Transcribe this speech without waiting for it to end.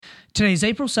Today's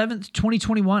April 7th,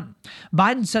 2021.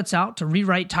 Biden sets out to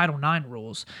rewrite Title IX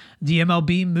rules. The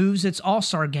MLB moves its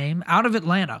All-Star game out of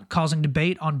Atlanta, causing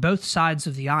debate on both sides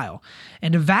of the aisle.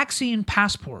 And a vaccine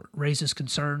passport raises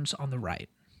concerns on the right.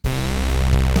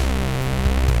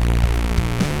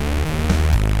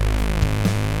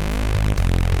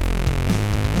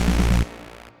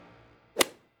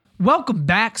 Welcome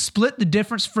back, Split the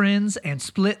Difference friends and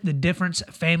Split the Difference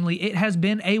family. It has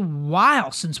been a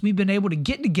while since we've been able to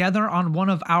get together on one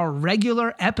of our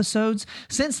regular episodes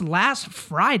since last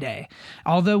Friday,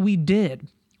 although we did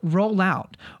roll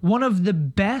out one of the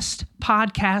best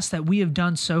podcasts that we have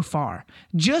done so far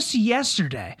just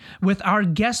yesterday with our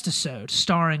guest episode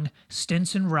starring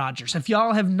Stinson Rogers. If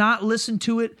y'all have not listened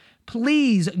to it,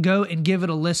 please go and give it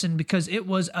a listen because it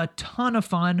was a ton of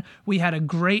fun. We had a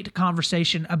great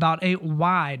conversation about a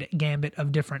wide gambit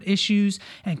of different issues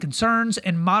and concerns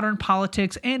in modern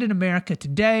politics and in America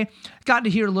today. Got to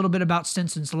hear a little bit about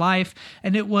Stinson's life,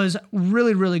 and it was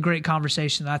really, really great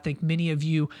conversation that I think many of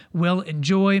you will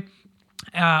enjoy.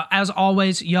 As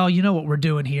always, y'all, you know what we're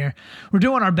doing here. We're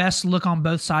doing our best to look on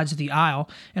both sides of the aisle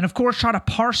and, of course, try to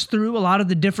parse through a lot of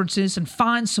the differences and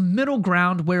find some middle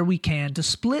ground where we can to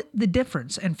split the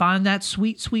difference and find that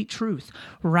sweet, sweet truth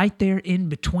right there in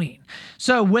between.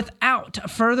 So without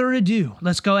further ado,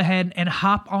 let's go ahead and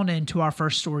hop on into our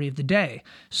first story of the day.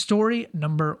 Story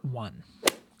number 1.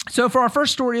 So for our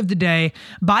first story of the day,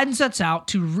 Biden sets out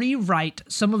to rewrite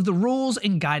some of the rules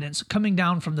and guidance coming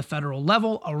down from the federal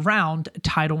level around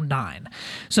Title IX.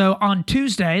 So on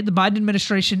Tuesday, the Biden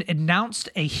administration announced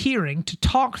a hearing to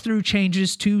talk through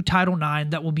changes to Title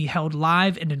IX that will be held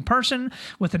live and in person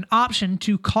with an option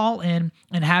to call in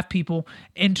and have people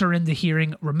enter in the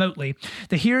hearing remotely.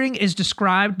 The hearing is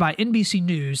described by NBC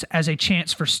News as a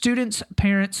chance for students,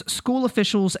 parents, school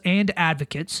officials, and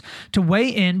advocates to weigh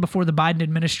in before the Biden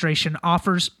administration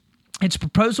offers its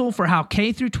proposal for how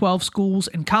K-12 schools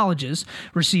and colleges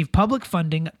receive public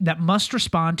funding that must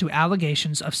respond to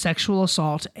allegations of sexual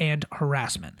assault and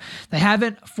harassment. They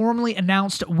haven't formally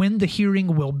announced when the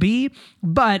hearing will be,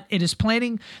 but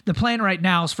the plan right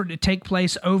now is for it to take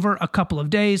place over a couple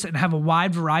of days and have a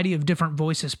wide variety of different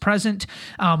voices present.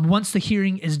 Once the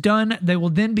hearing is done, they will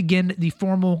then begin the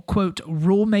formal, quote,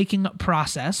 rulemaking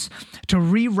process to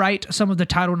rewrite some of the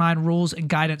Title IX rules and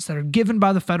guidance that are given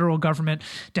by the federal government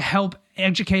to help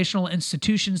educational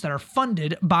institutions that are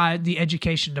funded by the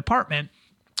Education Department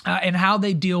and how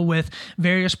they deal with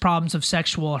various problems of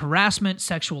sexual harassment,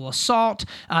 sexual assault,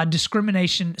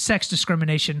 discrimination, sex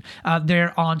discrimination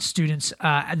there on students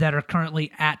that are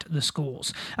currently at the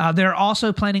schools. They're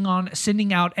also planning on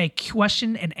sending out a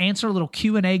question and answer, a little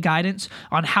Q&A guidance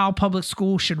on how public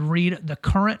schools should read the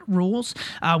current rules,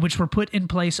 which were put in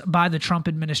place by the Trump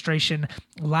administration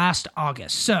last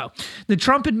August. So the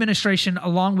Trump administration,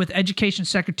 along with Education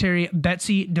Secretary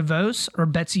Betsy DeVos, or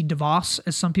Betsy DeVos,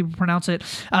 as some people pronounce it,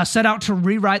 set out to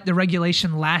rewrite the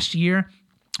regulation last year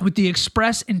with the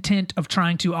express intent of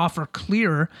trying to offer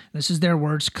clearer, this is their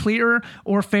words, clearer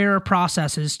or fairer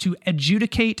processes to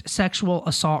adjudicate sexual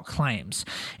assault claims.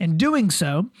 In doing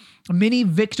so, many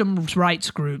victims'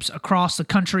 rights groups across the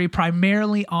country,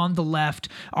 primarily on the left,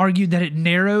 argued that it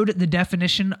narrowed the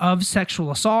definition of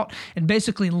sexual assault and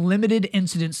basically limited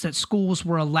incidents that schools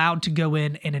were allowed to go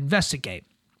in and investigate.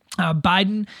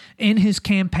 Biden, in his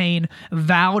campaign,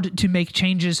 vowed to make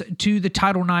changes to the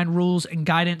Title IX rules and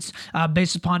guidance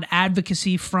based upon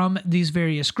advocacy from these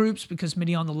various groups, because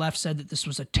many on the left said that this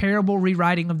was a terrible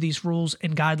rewriting of these rules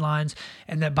and guidelines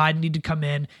and that Biden needed to come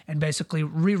in and basically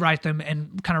rewrite them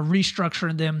and kind of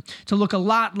restructure them to look a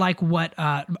lot like what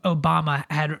Obama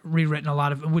had rewritten a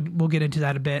lot of. We'll get into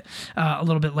that a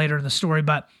little bit later in the story,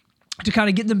 but to kind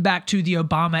of get them back to the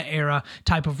Obama era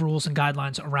type of rules and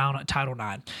guidelines around Title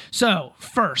IX. So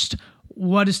first,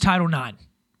 what is Title IX?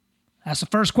 That's the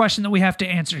first question that we have to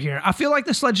answer here. I feel like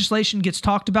this legislation gets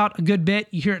talked about a good bit.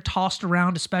 You hear it tossed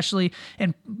around, especially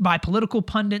by political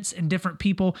pundits and different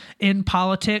people in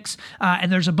politics.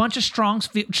 And there's a bunch of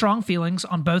strong feelings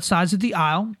on both sides of the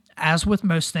aisle, as with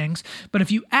most things. But if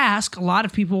you ask a lot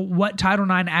of people what Title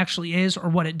IX actually is or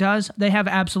what it does, they have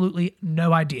absolutely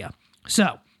no idea.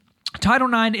 So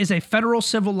Title IX is a federal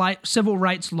civil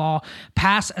rights law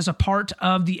passed as a part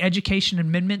of the Education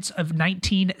Amendments of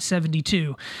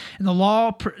 1972. And the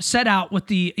law set out with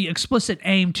the explicit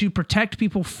aim to protect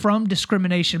people from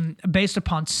discrimination based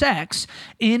upon sex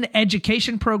in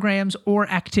education programs or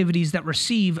activities that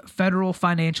receive federal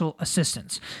financial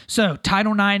assistance. So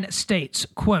Title IX states,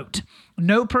 quote,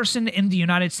 No person in the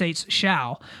United States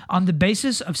shall, on the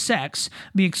basis of sex,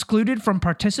 be excluded from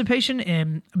participation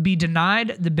in, be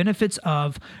denied the benefits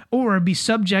of, or be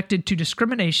subjected to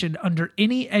discrimination under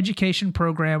any education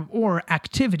program or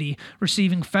activity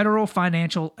receiving federal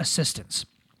financial assistance.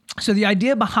 So the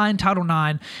idea behind Title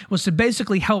IX was to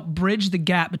basically help bridge the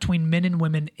gap between men and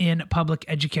women in public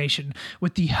education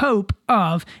with the hope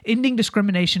of ending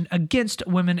discrimination against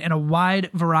women in a wide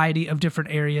variety of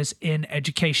different areas in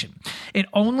education. It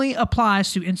only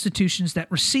applies to institutions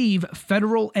that receive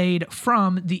federal aid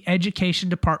from the education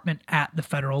department at the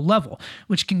federal level,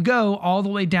 which can go all the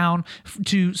way down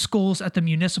to schools at the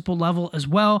municipal level as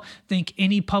well. Think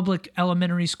any public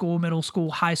elementary school, middle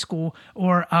school, high school,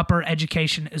 or upper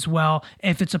education as well,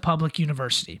 if it's a public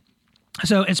university.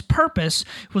 So its purpose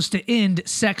was to end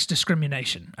sex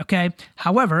discrimination, okay?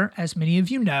 However, as many of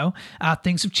you know,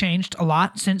 things have changed a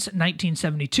lot since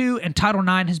 1972, and Title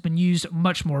IX has been used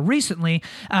much more recently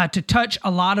to touch a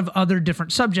lot of other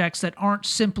different subjects that aren't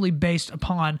simply based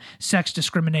upon sex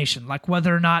discrimination, like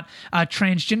whether or not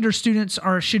transgender students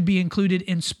should be included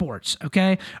in sports,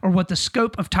 okay? Or what the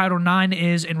scope of Title IX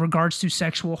is in regards to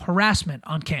sexual harassment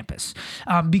on campus.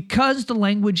 Because the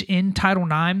language in Title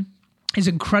IX is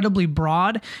incredibly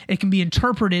broad, it can be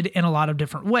interpreted in a lot of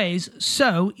different ways.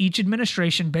 So each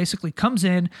administration basically comes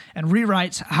in and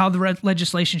rewrites how the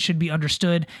legislation should be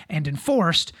understood and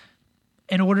enforced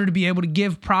in order to be able to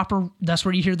give proper, that's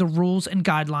where you hear the rules and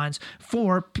guidelines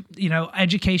for,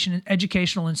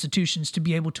 educational institutions to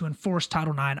be able to enforce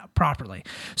Title IX properly.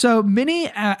 So many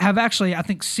have actually, I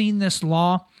think, seen this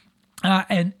law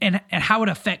and how it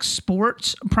affects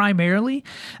sports primarily.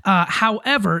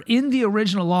 However, in the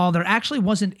original law, there actually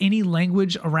wasn't any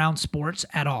language around sports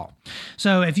at all.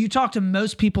 So if you talk to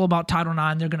most people about Title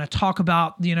IX, they're going to talk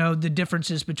about, the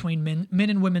differences between men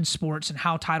and women's sports and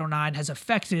how Title IX has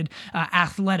affected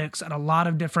athletics at a lot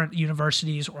of different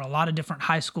universities or a lot of different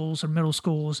high schools or middle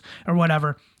schools or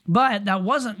whatever. But that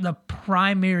wasn't the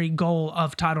primary goal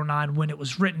of Title IX when it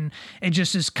was written. It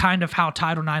just is kind of how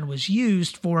Title IX was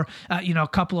used for, a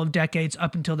couple of decades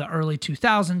up until the early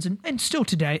 2000s and still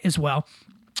today as well.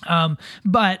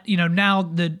 But now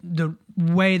the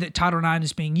way that Title IX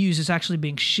is being used is actually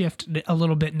being shifted a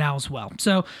little bit now as well.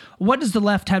 So what does the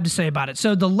left have to say about it?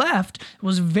 So the left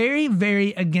was very,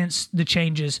 very against the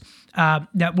changes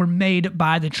that were made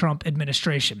by the Trump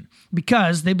administration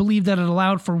because they believed that it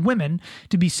allowed for women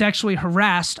to be sexually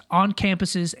harassed on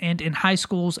campuses and in high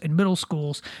schools and middle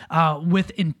schools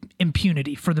with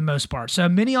impunity for the most part. So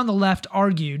many on the left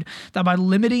argued that by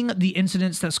limiting the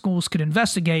incidents that schools could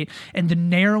investigate and the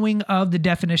narrowing of the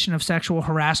definition of sexual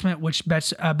harassment, which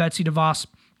Betsy DeVos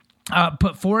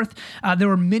put forth, there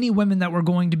were many women that were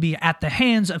going to be at the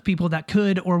hands of people that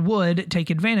could or would take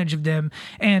advantage of them,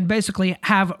 and basically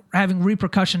having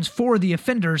repercussions for the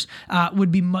offenders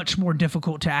would be much more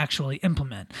difficult to actually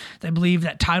implement. They believe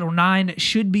that Title IX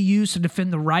should be used to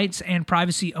defend the rights and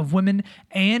privacy of women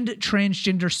and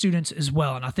transgender students as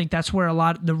well, and I think that's where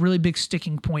the really big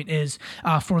sticking point is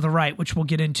for the right, which we'll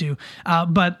get into.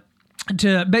 But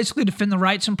to basically defend the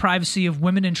rights and privacy of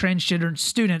women and transgender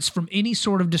students from any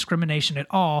sort of discrimination at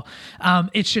all.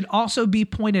 It should also be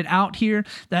pointed out here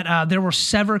that there were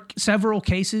several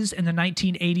cases in the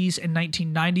 1980s and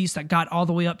 1990s that got all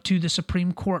the way up to the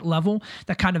Supreme Court level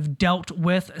that kind of dealt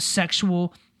with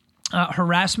sexual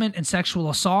harassment and sexual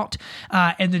assault,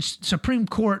 and the Supreme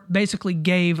Court basically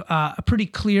gave a pretty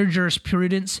clear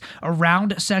jurisprudence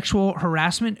around sexual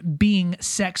harassment being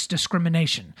sex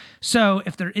discrimination. So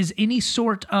if there is any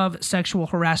sort of sexual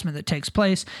harassment that takes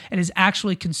place, it is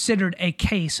actually considered a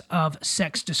case of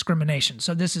sex discrimination.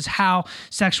 So this is how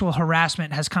sexual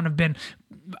harassment has kind of been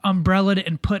umbrellaed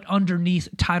and put underneath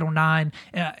Title IX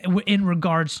in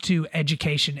regards to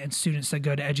education and students that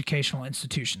go to educational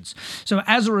institutions. So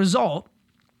as a result,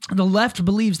 the left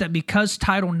believes that because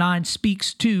Title IX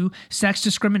speaks to sex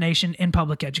discrimination in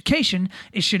public education,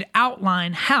 it should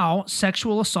outline how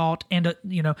sexual assault and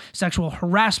sexual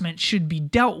harassment should be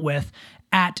dealt with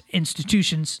at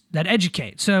institutions that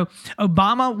educate. So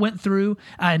Obama went through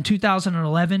in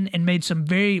 2011 and made some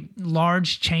very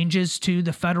large changes to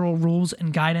the federal rules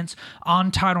and guidance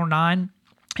on Title IX.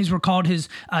 These were called his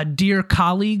Dear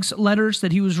Colleagues letters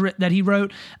that he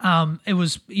wrote. It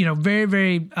was very,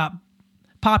 very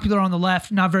popular on the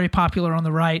left, not very popular on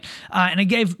the right, and it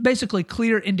gave basically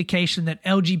clear indication that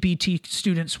LGBT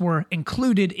students were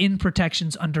included in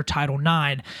protections under Title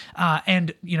IX,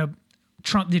 and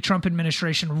the Trump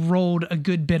administration rolled a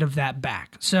good bit of that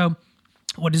back. So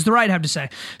What does the right have to say?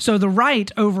 So the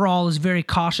right overall is very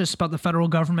cautious about the federal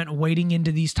government wading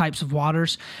into these types of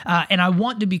waters. And I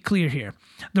want to be clear here.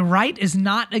 The right is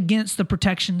not against the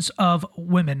protections of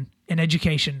women in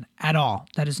education at all.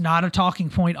 That is not a talking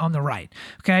point on the right.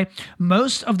 Okay.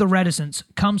 Most of the reticence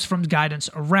comes from guidance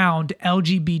around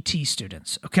LGBT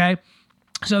students. Okay.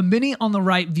 So many on the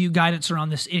right view guidance around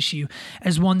this issue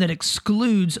as one that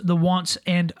excludes the wants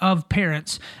and of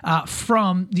parents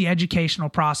from the educational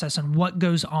process and what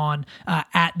goes on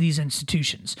at these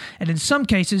institutions. And in some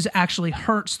cases actually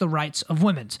hurts the rights of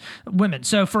women.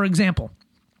 So for example,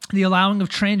 the allowing of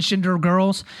transgender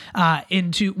girls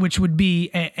into, which would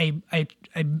be a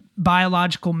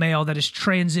biological male that is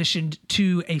transitioned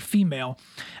to a female,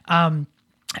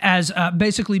 as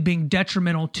basically being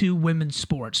detrimental to women's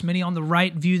sports. Many on the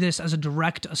right view this as a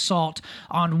direct assault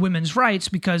on women's rights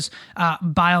because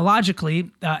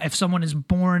biologically, if someone is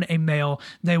born a male,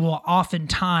 they will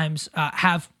oftentimes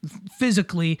have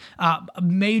physically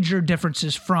major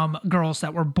differences from girls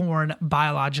that were born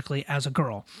biologically as a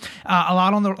girl. A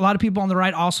lot of people on the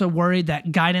right also worried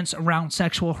that guidance around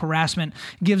sexual harassment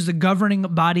gives the governing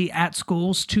body at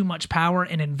schools too much power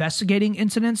in investigating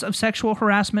incidents of sexual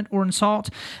harassment or assault.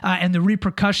 And the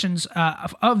repercussions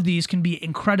of these can be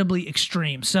incredibly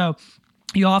extreme. So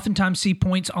you oftentimes see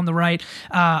points on the right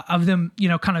of them,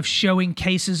 kind of showing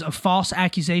cases of false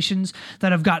accusations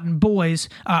that have gotten boys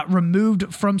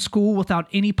removed from school without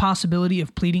any possibility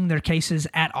of pleading their cases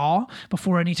at all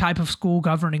before any type of school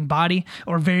governing body,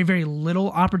 or very, very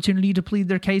little opportunity to plead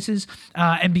their cases.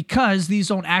 And because these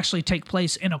don't actually take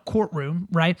place in a courtroom,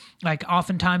 right? Like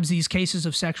oftentimes these cases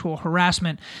of sexual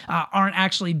harassment aren't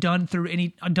actually done through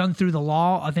the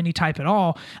law of any type at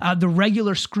all. The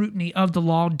regular scrutiny of the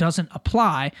law doesn't apply.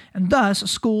 And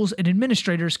thus, schools and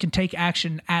administrators can take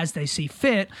action as they see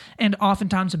fit, and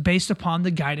oftentimes based upon the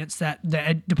guidance that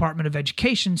the Department of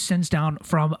Education sends down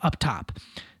from up top.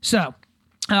 So,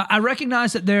 I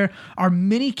recognize that there are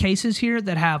many cases here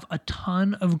that have a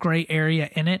ton of gray area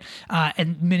in it,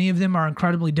 and many of them are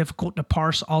incredibly difficult to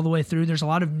parse all the way through. There's a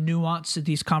lot of nuance to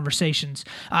these conversations,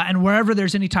 and wherever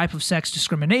there's any type of sex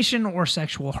discrimination or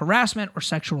sexual harassment or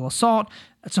sexual assault,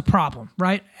 that's a problem,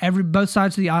 right? Both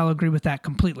sides of the aisle agree with that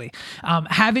completely.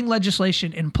 Having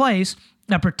legislation in place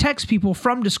that protects people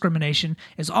from discrimination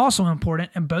is also important,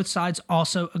 and both sides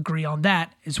also agree on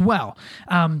that as well.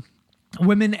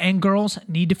 Women and girls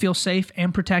need to feel safe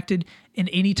and protected in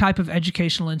any type of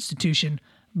educational institution.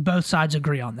 Both sides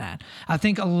agree on that. I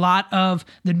think a lot of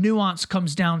the nuance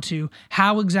comes down to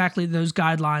how exactly those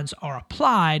guidelines are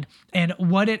applied and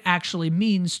what it actually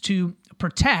means to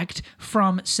protect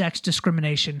from sex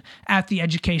discrimination at the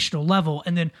educational level,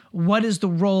 and then what is the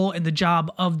role and the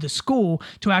job of the school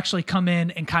to actually come in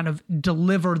and kind of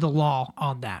deliver the law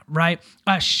on that, right?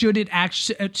 Should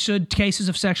cases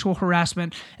of sexual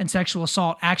harassment and sexual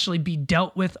assault actually be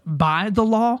dealt with by the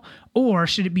law, or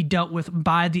should it be dealt with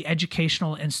by the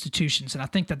educational institutions? And I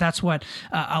think that that's what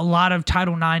a lot of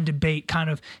Title IX debate kind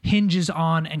of hinges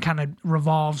on and kind of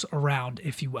revolves around,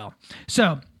 if you will.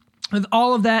 So, with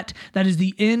all of that, that is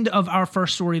the end of our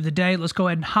first story of the day. Let's go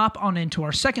ahead and hop on into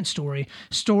our second story,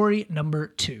 story number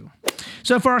 2.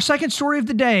 So for our second story of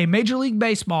the day, Major League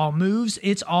Baseball moves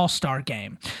its All-Star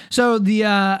game. So the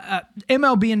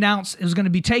MLB announced it was going to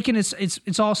be taking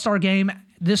its All-Star game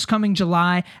this coming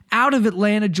July out of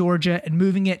Atlanta, Georgia, and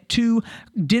moving it to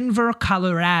Denver,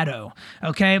 Colorado.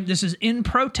 Okay, this is in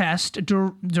protest,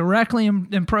 directly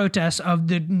in protest of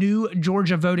the new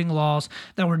Georgia voting laws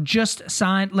that were just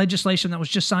signed, legislation that was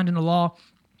just signed into law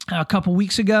a couple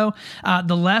weeks ago.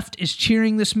 The left is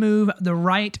cheering this move. The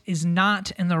right is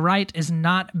not, and the right is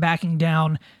not backing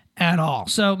down at all.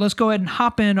 So let's go ahead and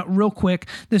hop in real quick.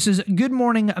 This is Good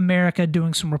Morning America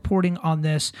doing some reporting on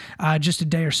this just a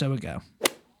day or so ago.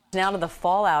 Now to the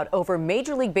fallout over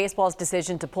Major League Baseball's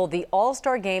decision to pull the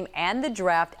All-Star game and the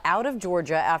draft out of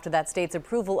Georgia after that state's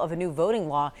approval of a new voting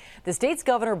law. The state's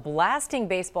governor blasting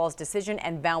baseball's decision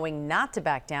and vowing not to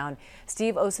back down.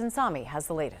 Steve Osunsami has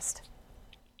the latest.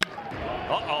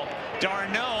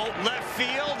 D'Arnaud, left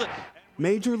field.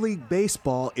 Major League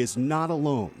Baseball is not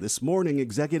alone. This morning,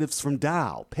 executives from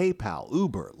Dow, PayPal,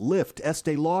 Uber, Lyft,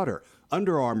 Estee Lauder,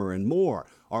 Under Armour, and more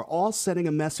are all sending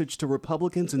a message to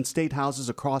Republicans in state houses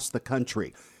across the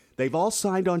country. They've all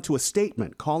signed on to a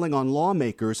statement calling on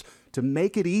lawmakers to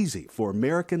make it easy for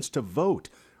Americans to vote,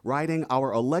 writing,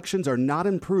 "Our elections are not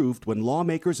improved when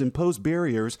lawmakers impose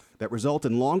barriers that result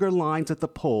in longer lines at the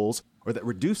polls or that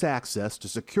reduce access to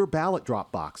secure ballot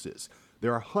drop boxes.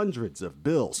 There are hundreds of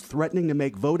bills threatening to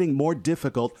make voting more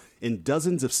difficult in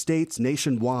dozens of states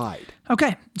nationwide.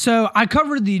 Okay, so I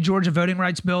covered the Georgia voting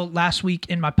rights bill last week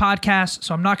in my podcast,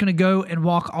 so I'm not going to go and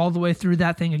walk all the way through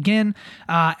that thing again.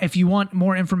 If you want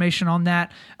more information on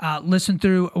that, listen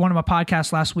through one of my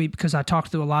podcasts last week because I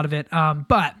talked through a lot of it.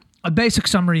 But a basic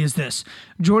summary is this.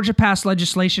 Georgia passed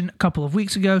legislation a couple of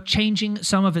weeks ago changing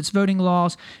some of its voting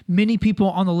laws. Many people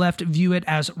on the left view it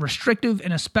as restrictive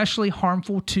and especially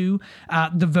harmful to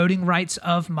the voting rights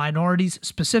of minorities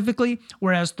specifically,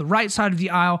 whereas the right side of the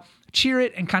aisle cheer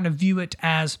it and kind of view it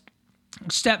as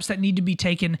steps that need to be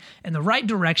taken in the right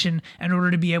direction in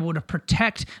order to be able to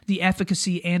protect the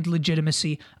efficacy and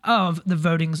legitimacy of the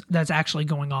voting that's actually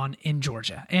going on in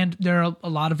Georgia. And there are a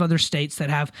lot of other states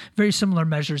that have very similar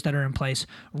measures that are in place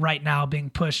right now being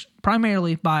pushed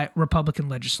primarily by Republican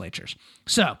legislatures.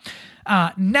 So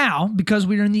now, because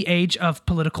we're in the age of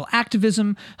political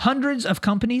activism, hundreds of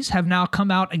companies have now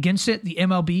come out against it. The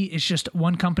MLB is just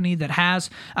one company that has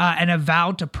and have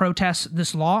vowed to protest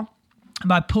this law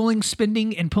by pulling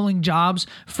spending and pulling jobs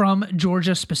from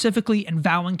Georgia specifically and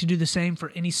vowing to do the same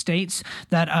for any states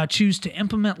that choose to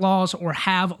implement laws or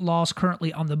have laws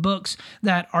currently on the books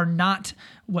that are not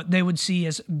what they would see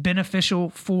as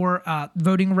beneficial for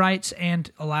voting rights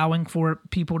and allowing for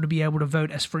people to be able to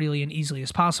vote as freely and easily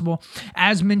as possible.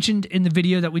 As mentioned in the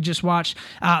video that we just watched,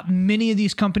 many of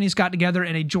these companies got together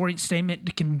in a joint statement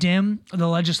to condemn the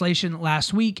legislation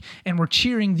last week and were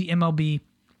cheering the MLB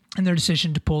and their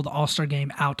decision to pull the All-Star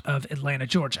Game out of Atlanta,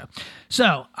 Georgia.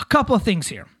 So, a couple of things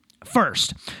here.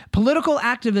 First, political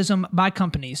activism by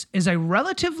companies is a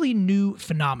relatively new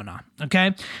phenomenon, okay?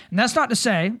 And that's not to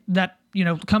say that,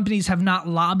 companies have not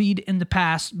lobbied in the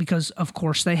past, because of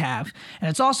course they have. And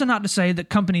it's also not to say that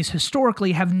companies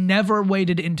historically have never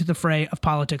waded into the fray of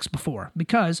politics before,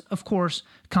 because of course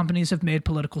companies have made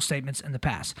political statements in the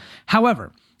past.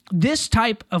 However, this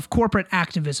type of corporate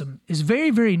activism is very,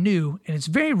 very new, and it's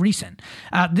very recent.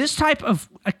 This type of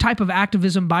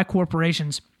activism by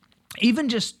corporations, even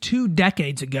just 2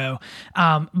 decades ago,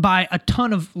 by a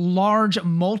ton of large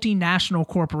multinational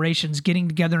corporations getting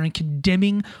together and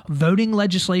condemning voting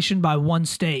legislation by one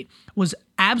state, was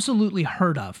absolutely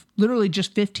heard of, literally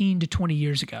just 15 to 20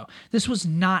 years ago. This was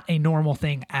not a normal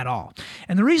thing at all.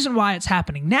 And the reason why it's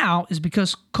happening now is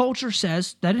because culture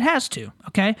says that it has to,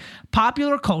 okay?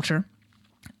 Popular culture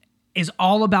is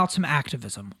all about some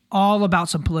activism, all about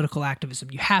some political activism.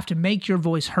 You have to make your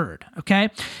voice heard, okay?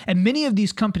 And many of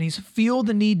these companies feel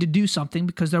the need to do something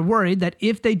because they're worried that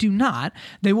if they do not,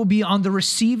 they will be on the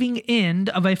receiving end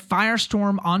of a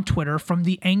firestorm on Twitter from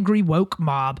the angry woke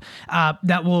mob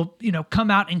that will, come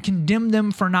out and condemn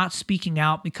them for not speaking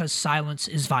out because silence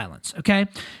is violence, okay?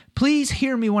 Please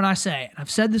hear me when I say, and I've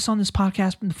said this on this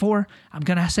podcast before, I'm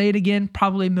going to say it again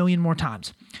probably a million more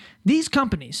times. These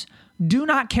companies do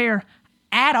not care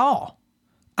at all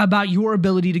about your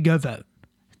ability to go vote.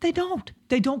 They don't.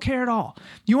 They don't care at all.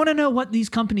 You want to know what these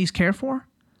companies care for?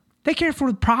 They care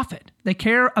for the profit. They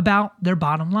care about their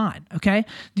bottom line, okay?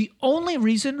 The only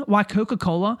reason why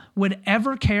Coca-Cola would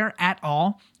ever care at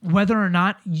all whether or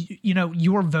not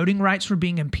your voting rights were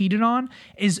being impeded on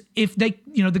is if the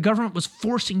government was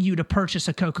forcing you to purchase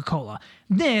a Coca-Cola.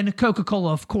 Then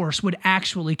Coca-Cola, of course, would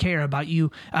actually care about you,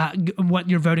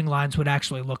 what your voting lines would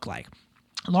actually look like.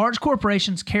 Large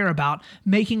corporations care about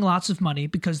making lots of money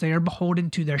because they are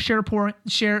beholden to their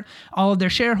all of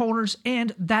their shareholders,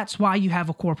 and that's why you have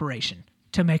a corporation,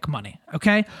 to make money,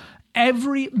 okay?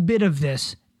 Every bit of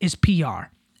this is PR.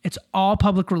 It's all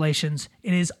public relations.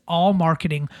 It is all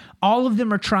marketing. All of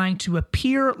them are trying to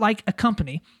appear like a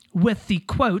company with the,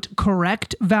 quote,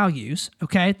 correct values,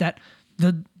 okay, that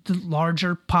the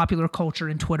larger popular culture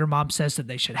and Twitter mob says that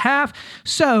they should have,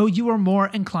 so you are more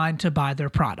inclined to buy their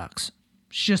products.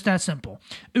 It's just that simple.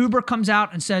 Uber comes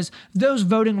out and says those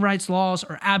voting rights laws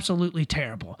are absolutely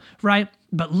terrible, right?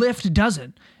 But Lyft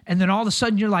doesn't. And then all of a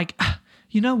sudden you're like,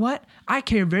 you know what? I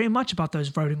care very much about those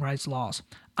voting rights laws.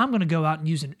 I'm going to go out and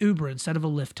use an Uber instead of a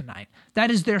Lyft tonight.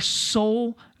 That is their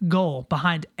sole goal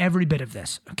behind every bit of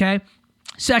this, okay?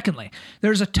 Secondly,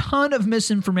 there's a ton of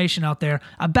misinformation out there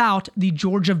about the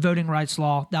Georgia voting rights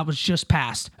law that was just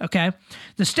passed, okay?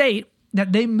 The state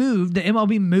that the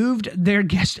MLB moved their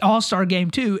All-Star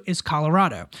Game to is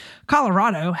Colorado.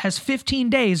 Colorado has 15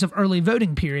 days of early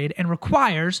voting period and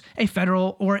requires a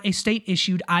federal or a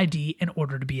state-issued ID in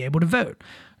order to be able to vote.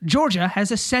 Georgia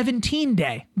has a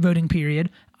 17-day voting period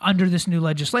under this new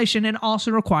legislation and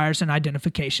also requires an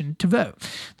identification to vote.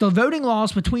 The voting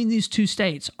laws between these two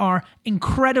states are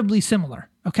incredibly similar,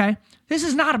 okay? This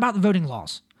is not about the voting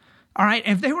laws. All right,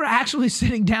 if they were actually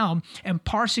sitting down and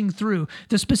parsing through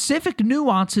the specific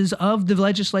nuances of the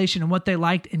legislation and what they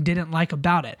liked and didn't like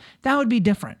about it, that would be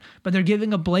different. But they're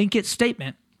giving a blanket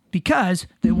statement because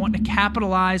they want to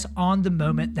capitalize on the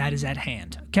moment that is at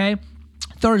hand, okay?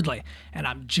 Thirdly, and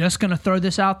I'm just going to throw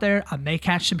this out there, I may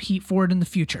catch some heat for it in the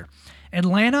future.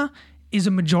 Atlanta is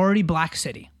a majority black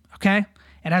city, okay?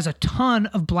 It has a ton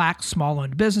of black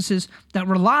small-owned businesses that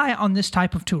rely on this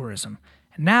type of tourism.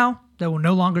 And now they will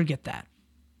no longer get that.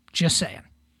 Just saying.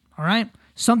 All right?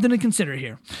 Something to consider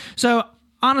here. So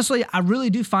honestly, I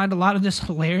really do find a lot of this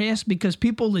hilarious because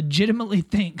people legitimately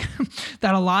think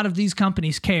that a lot of these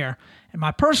companies care. And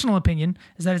my personal opinion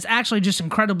is that it's actually just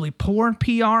incredibly poor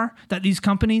PR that these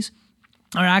companies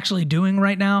are actually doing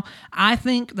right now. I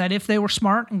think that if they were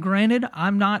smart, and granted,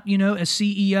 I'm not, a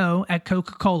CEO at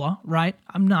Coca-Cola, right?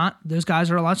 I'm not. Those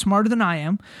guys are a lot smarter than I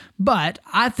am. But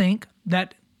I think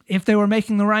that if they were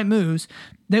making the right moves,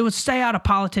 they would stay out of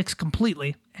politics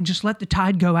completely and just let the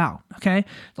tide go out, okay?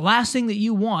 The last thing that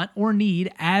you want or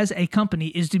need as a company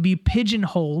is to be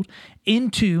pigeonholed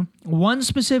into one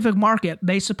specific market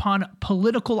based upon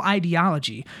political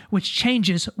ideology, which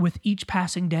changes with each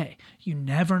passing day. You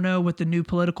never know what the new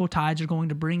political tides are going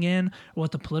to bring in or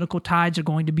what the political tides are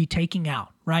going to be taking out,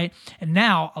 right? And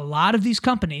now a lot of these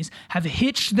companies have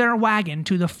hitched their wagon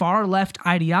to the far left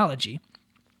ideology,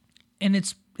 and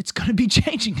it's going to be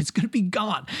changing. It's going to be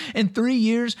gone. In 3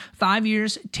 years, 5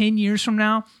 years, 10 years from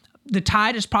now, the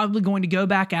tide is probably going to go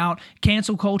back out.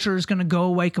 Cancel culture is going to go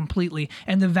away completely.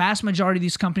 And the vast majority of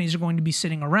these companies are going to be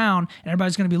sitting around and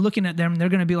everybody's going to be looking at them and they're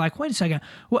going to be like, wait a second,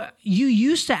 well, you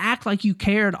used to act like you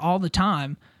cared all the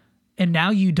time and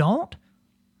now you don't?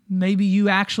 Maybe you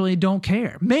actually don't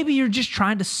care. Maybe you're just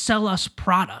trying to sell us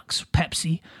products,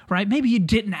 Pepsi, right? Maybe you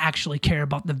didn't actually care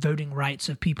about the voting rights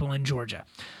of people in Georgia.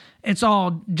 It's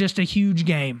all just a huge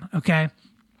game, okay?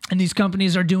 And these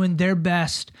companies are doing their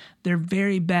best, their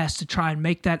very best to try and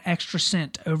make that extra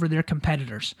cent over their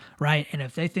competitors, right? And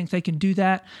if they think they can do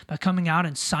that by coming out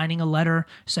and signing a letter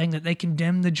saying that they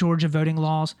condemn the Georgia voting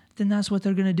laws, then that's what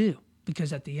they're going to do.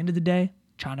 Because at the end of the day,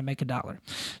 trying to make a dollar.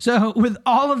 So with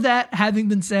all of that having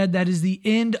been said, that is the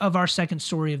end of our second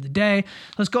story of the day.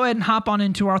 Let's go ahead and hop on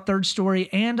into our third story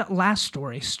and last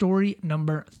story, story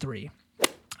number 3.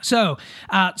 So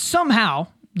somehow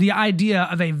the idea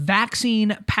of a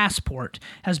vaccine passport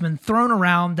has been thrown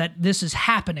around that this is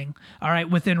happening, all right,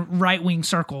 within right-wing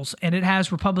circles, and it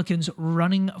has Republicans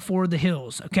running for the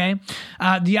hills, okay?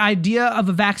 The idea of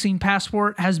a vaccine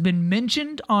passport has been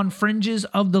mentioned on fringes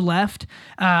of the left,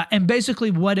 and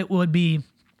basically what it would be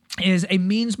is a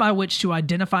means by which to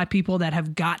identify people that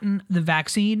have gotten the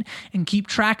vaccine and keep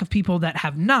track of people that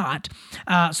have not,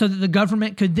 so that the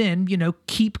government could then,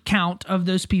 keep count of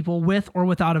those people with or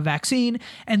without a vaccine,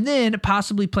 and then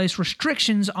possibly place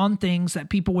restrictions on things that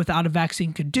people without a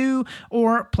vaccine could do,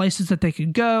 or places that they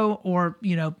could go, or,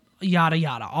 yada,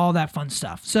 yada, all that fun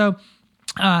stuff. So,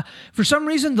 for some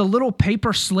reason, the little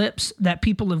paper slips that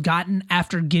people have gotten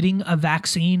after getting a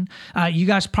vaccine, you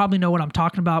guys probably know what I'm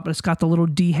talking about, but it's got the little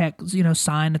DHEC,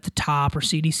 sign at the top, or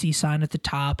CDC sign at the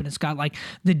top, and it's got like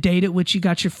the date at which you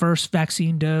got your first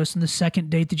vaccine dose and the second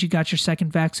date that you got your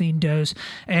second vaccine dose,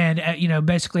 and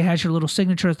basically has your little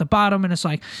signature at the bottom, and it's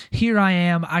like, here I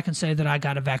am, I can say that I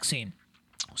got a vaccine.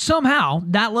 Somehow,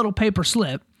 that little paper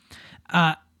slip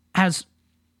has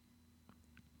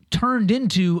turned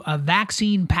into a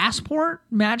vaccine passport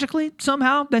magically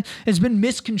somehow. It's been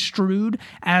misconstrued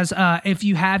as if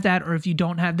you have that or if you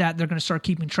don't have that, they're going to start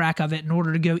keeping track of it. In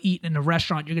order to go eat in a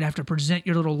restaurant, you're going to have to present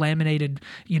your little laminated,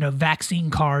 vaccine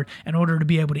card in order to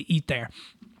be able to eat there.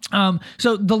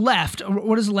 So the left,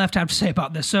 what does the left have to say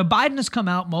about this? So Biden has come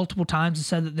out multiple times and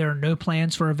said that there are no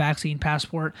plans for a vaccine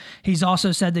passport. He's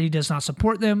also said that he does not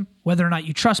support them. Whether or not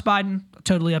you trust Biden,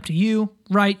 totally up to you,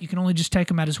 right? You can only just take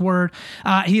him at his word.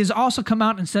 He has also come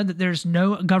out and said that there's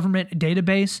no government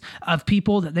database of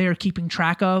people that they are keeping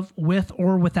track of with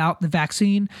or without the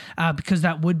vaccine, because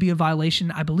that would be a violation,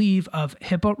 I believe, of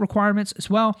HIPAA requirements as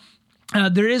well.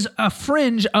 There is a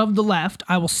fringe of the left,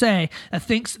 I will say, that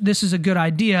thinks this is a good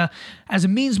idea as a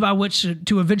means by which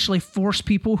to eventually force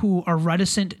people who are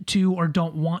reticent to or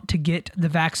don't want to get the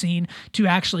vaccine to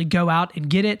actually go out and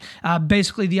get it.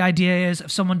 Basically, the idea is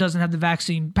if someone doesn't have the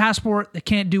vaccine passport, they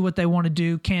can't do what they want to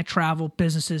do, can't travel,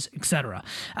 businesses, etc.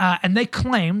 And they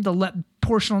claim,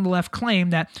 portion on the left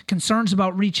claim that concerns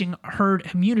about reaching herd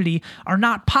immunity are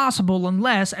not possible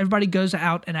unless everybody goes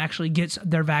out and actually gets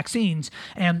their vaccines.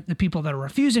 And the people that are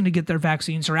refusing to get their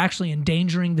vaccines are actually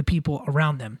endangering the people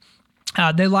around them.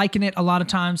 They liken it a lot of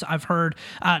times, I've heard,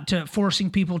 to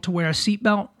forcing people to wear a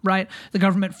seatbelt, right? The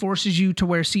government forces you to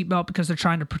wear a seatbelt because they're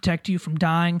trying to protect you from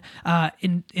dying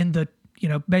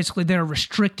basically they're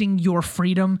restricting your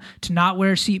freedom to not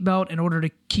wear a seatbelt in order to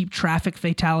keep traffic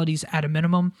fatalities at a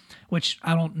minimum, which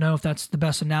I don't know if that's the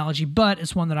best analogy, but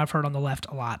it's one that I've heard on the left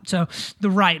a lot. So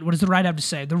the right, what does the right have to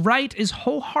say? The right is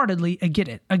wholeheartedly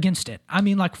against it. I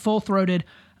mean, like full-throated,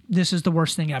 this is the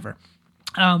worst thing ever.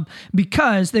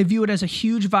 Because they view it as a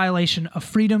huge violation of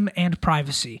freedom and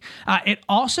privacy. It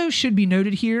also should be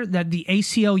noted here that the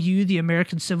ACLU, the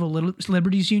American Civil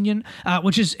Liberties Union,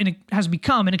 which has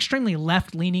become an extremely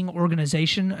left-leaning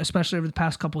organization, especially over the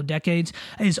past couple of decades,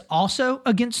 is also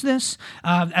against this.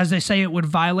 As they say, it would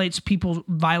violate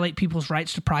people's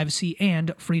rights to privacy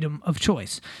and freedom of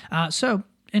choice. So,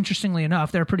 interestingly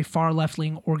enough, they're a pretty far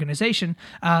left-leaning organization.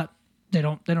 They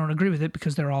don't agree with it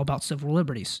because they're all about civil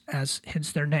liberties, as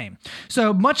hence their name.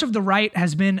 So much of the right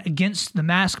has been against the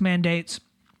mask mandates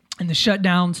and the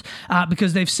shutdowns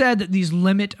because they've said that these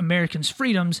limit Americans'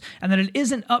 freedoms and that it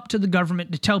isn't up to the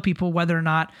government to tell people whether or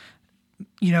not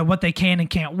what they can and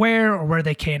can't wear or where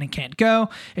they can and can't go.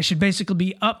 It should basically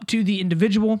be up to the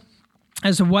individual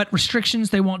as to what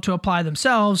restrictions they want to apply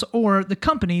themselves or the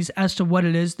companies as to what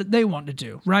it is that they want to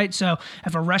do, right? So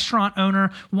if a restaurant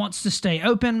owner wants to stay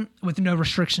open with no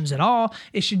restrictions at all,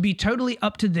 it should be totally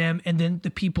up to them, and then the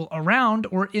people around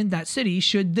or in that city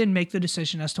should then make the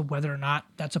decision as to whether or not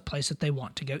that's a place that they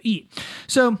want to go eat.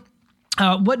 So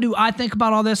what do I think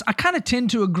about all this? I kind of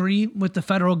tend to agree with the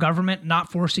federal government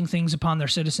not forcing things upon their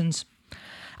citizens.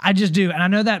 I just do. And I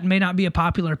know that may not be a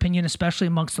popular opinion, especially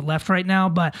amongst the left right now,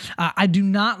 but I do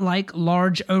not like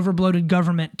large, overbloated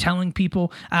government telling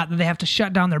people that they have to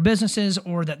shut down their businesses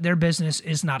or that their business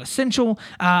is not essential,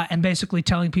 and basically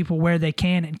telling people where they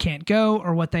can and can't go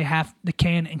or what they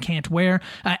can and can't wear.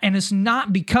 And it's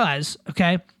not because,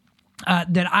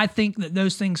 that I think that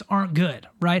those things aren't good,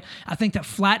 right? I think that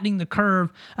flattening the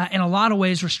curve, in a lot of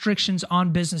ways, restrictions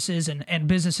on businesses and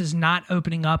businesses not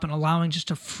opening up and allowing just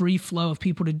a free flow of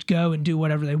people to go and do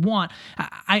whatever they want.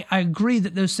 I agree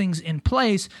that those things in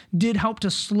place did help to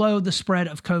slow the spread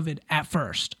of COVID at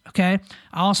first, okay?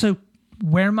 I also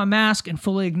wear my mask and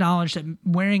fully acknowledge that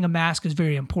wearing a mask is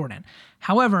very important.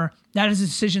 However, that is a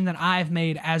decision that I've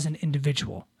made as an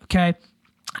individual, okay?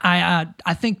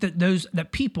 I think that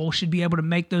people should be able to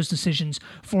make those decisions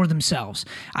for themselves.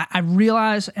 I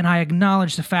realize and I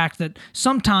acknowledge the fact that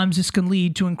sometimes this can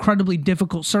lead to incredibly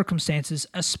difficult circumstances,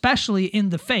 especially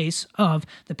in the face of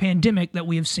the pandemic that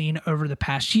we have seen over the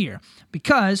past year.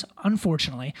 Because,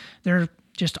 unfortunately, there are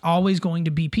just always going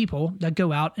to be people that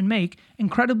go out and make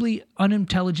incredibly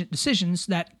unintelligent decisions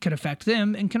that could affect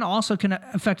them and can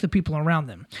affect the people around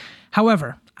them.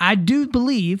 However, I do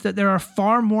believe that there are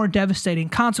far more devastating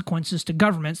consequences to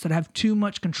governments that have too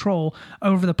much control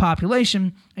over the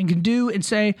population and can do and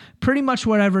say pretty much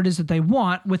whatever it is that they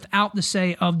want without the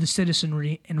say of the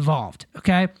citizenry involved,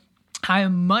 okay? I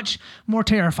am much more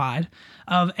terrified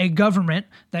of a government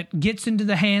that gets into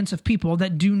the hands of people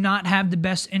that do not have the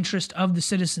best interest of the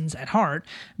citizens at heart,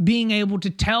 being able to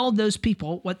tell those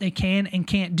people what they can and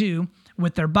can't do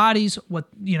with their bodies, with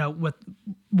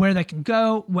where they can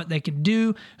go, what they can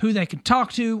do, who they can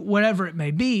talk to, whatever it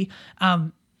may be.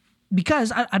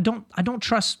 Because I don't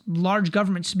trust large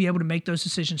governments to be able to make those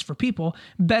decisions for people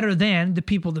better than the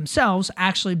people themselves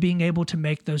actually being able to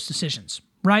make those decisions,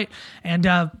 right? And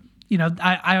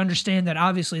I understand that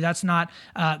obviously that's not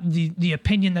the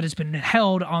opinion that has been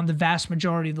held on the vast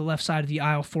majority of the left side of the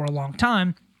aisle for a long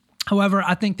time. However,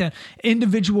 I think that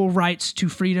individual rights to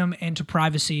freedom and to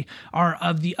privacy are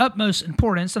of the utmost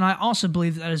importance, and I also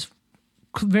believe that is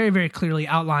very, very clearly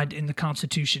outlined in the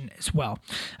Constitution as well.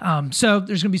 So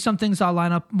there's going to be some things I'll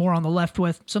line up more on the left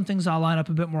with, some things I'll line up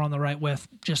a bit more on the right with,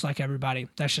 just like everybody.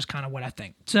 That's just kind of what I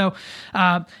think. So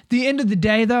the end of the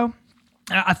day, though,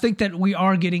 I think that we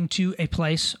are getting to a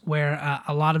place where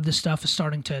a lot of this stuff is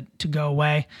starting to go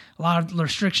away. A lot of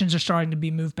restrictions are starting to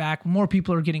be moved back. More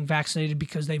people are getting vaccinated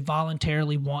because they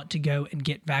voluntarily want to go and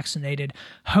get vaccinated.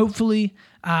 Hopefully,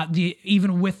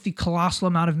 even with the colossal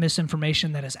amount of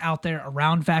misinformation that is out there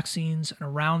around vaccines and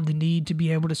around the need to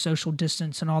be able to social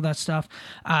distance and all that stuff,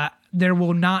 there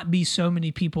will not be so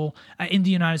many people in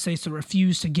the United States that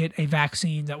refuse to get a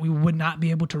vaccine that we would not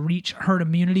be able to reach herd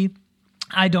immunity.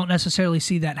 I don't necessarily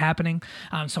see that happening,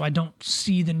 so I don't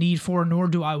see the need for, nor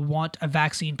do I want a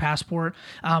vaccine passport.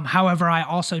 However, I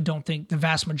also don't think the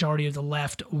vast majority of the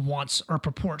left wants or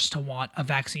purports to want a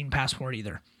vaccine passport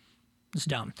either. It's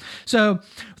dumb. So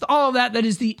with all of that, that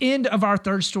is the end of our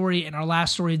third story and our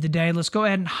last story of the day. Let's go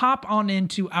ahead and hop on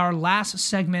into our last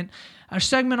segment, our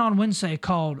segment on Wednesday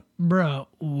called Bro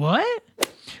What?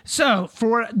 So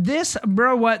for this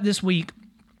Bro What this week,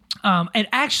 and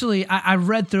actually I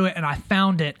read through it and I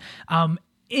found it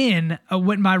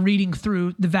when my reading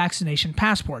through the vaccination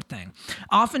passport thing.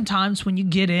 Oftentimes when you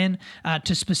get in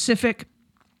to specific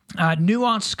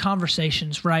nuanced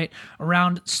conversations, right,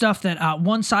 around stuff that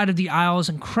one side of the aisle is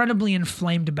incredibly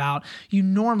inflamed about, you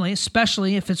normally,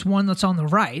 especially if it's one that's on the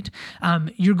right,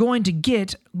 you're going to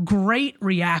get great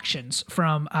reactions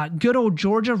from good old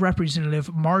Georgia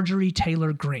Representative Marjorie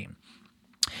Taylor Greene.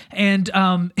 And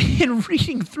in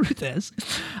reading through this,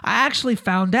 I actually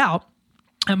found out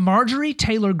Marjorie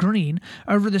Taylor Greene,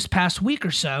 over this past week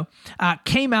or so,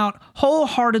 came out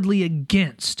wholeheartedly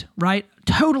against, right,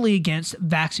 totally against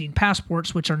vaccine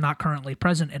passports, which are not currently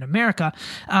present in America.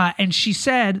 And she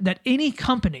said that any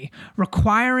company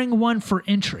requiring one for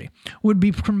entry would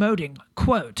be promoting,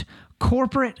 quote,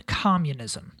 corporate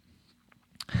communism,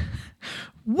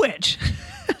 which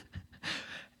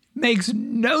makes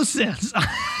no sense.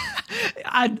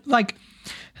 I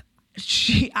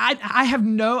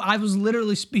was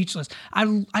literally speechless.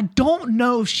 I don't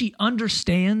know if she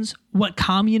understands what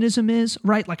communism is,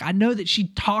 right? Like, I know that she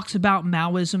talks about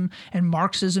Maoism and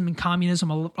Marxism and communism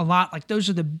a lot. Like, those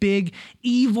are the big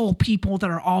evil people that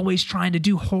are always trying to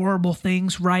do horrible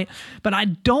things, right? But I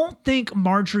don't think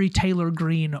Marjorie Taylor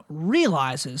Greene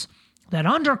realizes that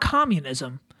under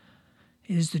communism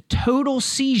it is the total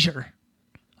seizure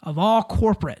of all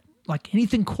corporate, like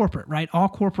anything corporate, right? All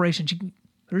corporations.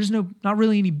 There's not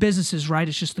really any businesses, right?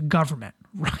 It's just the government,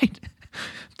 right?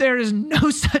 There is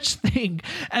no such thing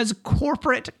as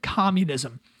corporate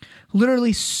communism.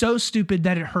 Literally so stupid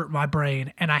that it hurt my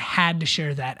brain, and I had to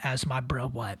share that as my Bro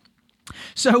What.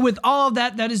 So with all of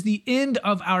that, that is the end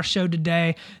of our show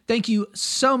today. Thank you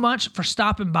so much for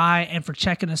stopping by and for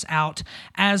checking us out.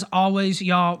 As always,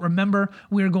 y'all, remember,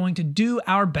 we are going to do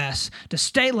our best to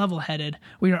stay level-headed.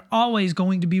 We are always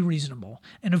going to be reasonable.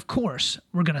 And of course,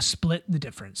 we're going to split the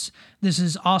difference. This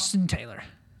is Austin Taylor.